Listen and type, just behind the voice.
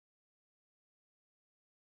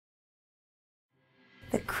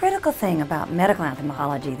The critical thing about medical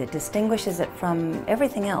anthropology that distinguishes it from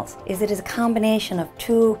everything else is it is a combination of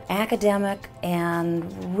two academic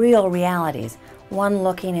and real realities. One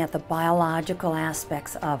looking at the biological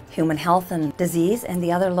aspects of human health and disease, and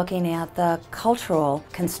the other looking at the cultural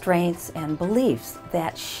constraints and beliefs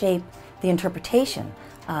that shape the interpretation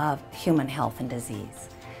of human health and disease.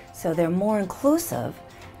 So they're more inclusive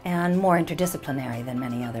and more interdisciplinary than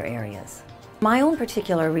many other areas. My own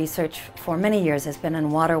particular research for many years has been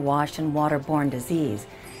in water-washed and waterborne disease.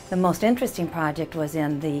 The most interesting project was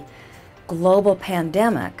in the global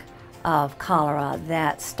pandemic of cholera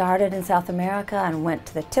that started in South America and went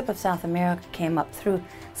to the tip of South America, came up through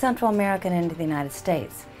Central America and into the United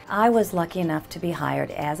States. I was lucky enough to be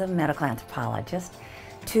hired as a medical anthropologist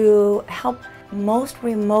to help most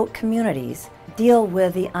remote communities deal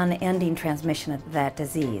with the unending transmission of that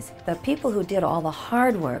disease. The people who did all the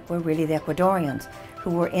hard work were really the Ecuadorians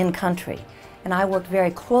who were in country. And I worked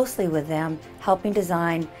very closely with them, helping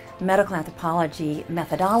design medical anthropology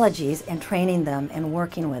methodologies and training them and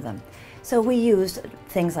working with them. So we used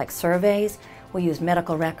things like surveys, we used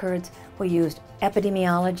medical records, we used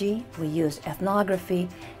epidemiology, we used ethnography,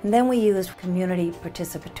 and then we used community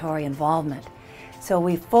participatory involvement. So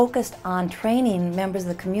we focused on training members of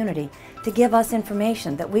the community to give us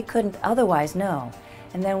information that we couldn't otherwise know.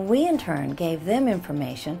 And then we in turn gave them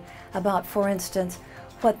information about, for instance,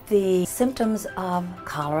 what the symptoms of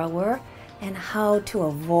cholera were and how to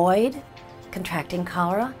avoid contracting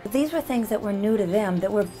cholera. These were things that were new to them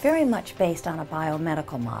that were very much based on a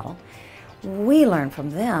biomedical model. We learned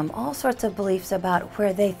from them all sorts of beliefs about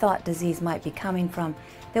where they thought disease might be coming from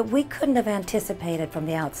that we couldn't have anticipated from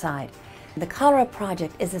the outside. The Cholera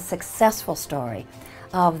Project is a successful story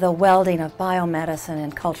of the welding of biomedicine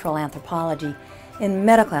and cultural anthropology in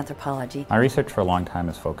medical anthropology. My research for a long time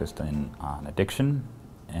is focused on addiction,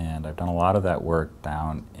 and I've done a lot of that work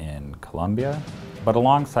down in Colombia. But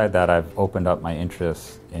alongside that, I've opened up my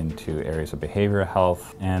interests into areas of behavioral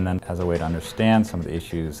health, and then as a way to understand some of the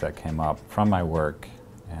issues that came up from my work,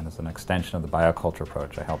 and as an extension of the bioculture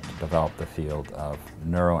approach, I helped develop the field of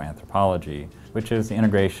neuroanthropology, which is the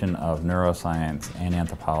integration of neuroscience and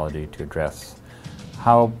anthropology to address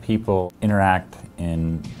how people interact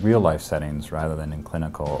in real-life settings rather than in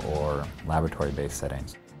clinical or laboratory-based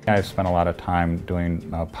settings. I've spent a lot of time doing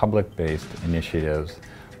public-based initiatives,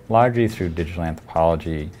 largely through digital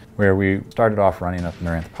anthropology, where we started off running a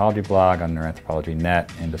neuroanthropology blog on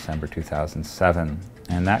Neuroanthropology.net in December 2007.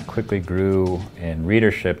 And that quickly grew in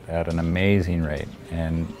readership at an amazing rate.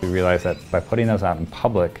 And we realized that by putting those out in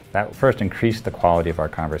public, that first increased the quality of our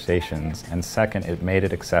conversations, and second, it made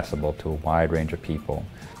it accessible to a wide range of people.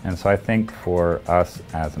 And so I think for us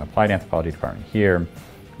as an applied anthropology department here,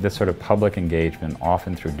 this sort of public engagement,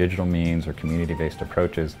 often through digital means or community-based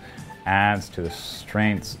approaches, adds to the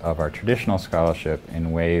strengths of our traditional scholarship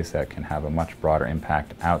in ways that can have a much broader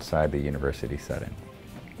impact outside the university setting.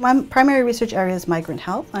 My primary research area is migrant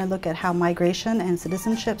health. I look at how migration and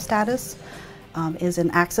citizenship status is an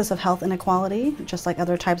axis of health inequality, just like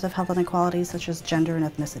other types of health inequalities such as gender and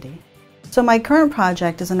ethnicity. So my current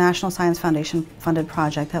project is a National Science Foundation funded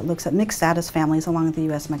project that looks at mixed status families along the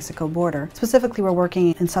U.S.-Mexico border. Specifically, we're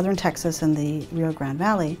working in southern Texas and the Rio Grande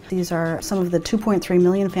Valley. These are some of the 2.3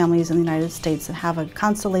 million families in the United States that have a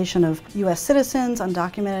constellation of U.S. citizens,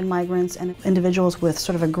 undocumented migrants, and individuals with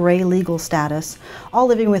sort of a gray legal status, all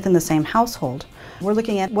living within the same household. We're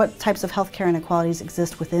looking at what types of healthcare inequalities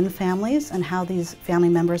exist within families and how these family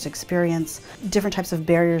members experience different types of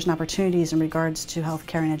barriers and opportunities in regards to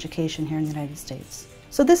healthcare and education here in the United States.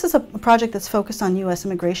 So this is a project that's focused on U.S.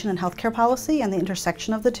 immigration and healthcare policy and the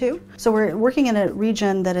intersection of the two. So we're working in a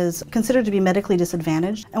region that is considered to be medically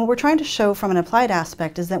disadvantaged. And what we're trying to show from an applied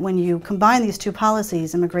aspect is that when you combine these two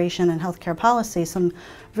policies, immigration and healthcare policy, some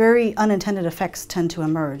very unintended effects tend to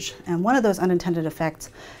emerge. And one of those unintended effects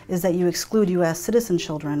is that you exclude U.S. citizen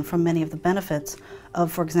children from many of the benefits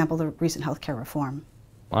of, for example, the recent healthcare reform.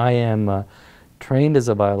 I am trained as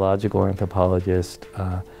a biological anthropologist,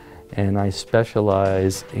 and I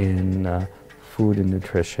specialize in food and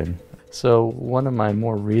nutrition. So one of my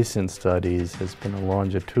more recent studies has been a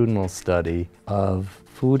longitudinal study of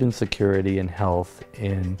food insecurity and health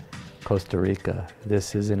in Costa Rica.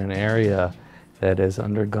 This is in an area that has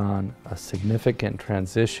undergone a significant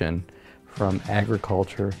transition from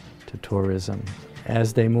agriculture to tourism.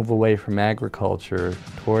 As they move away from agriculture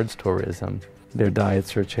towards tourism, their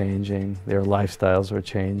diets are changing, their lifestyles are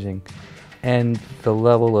changing, and the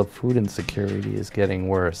level of food insecurity is getting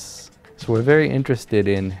worse. So we're very interested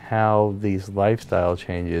in how these lifestyle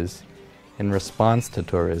changes in response to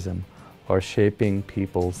tourism are shaping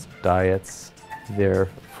people's diets their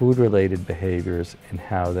food-related behaviors and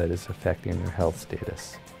how that is affecting their health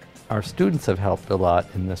status. Our students have helped a lot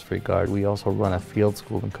in this regard. We also run a field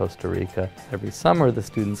school in Costa Rica. Every summer the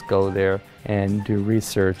students go there and do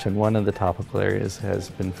research, and one of the topical areas has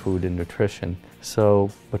been food and nutrition. So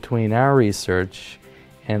between our research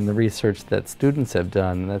and the research that students have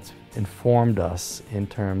done, that's informed us in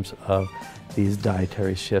terms of these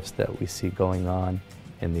dietary shifts that we see going on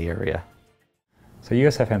in the area. So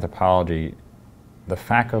USF Anthropology, the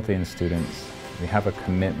faculty and students, we have a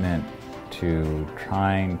commitment to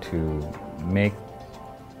trying to make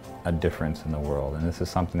a difference in the world. And this is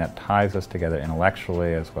something that ties us together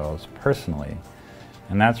intellectually as well as personally.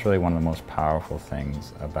 And that's really one of the most powerful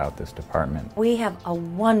things about this department. We have a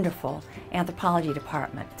wonderful anthropology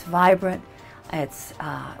department. It's vibrant, it's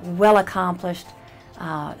well accomplished,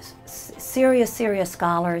 serious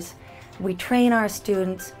scholars. We train our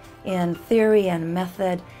students in theory and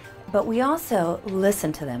method, but we also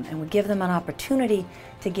listen to them and we give them an opportunity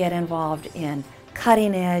to get involved in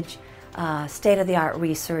cutting-edge, state-of-the-art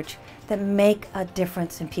research that make a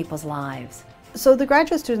difference in people's lives. So the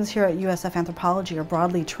graduate students here at USF Anthropology are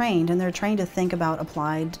broadly trained, and they're trained to think about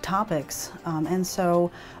applied topics. And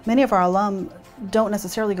so many of our alum don't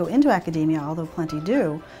necessarily go into academia, although plenty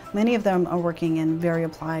do. Many of them are working in very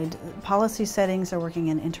applied policy settings, they're working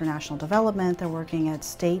in international development, they're working at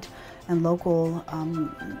state and local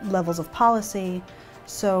levels of policy.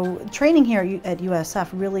 So training here at USF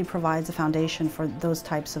really provides a foundation for those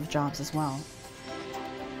types of jobs as well.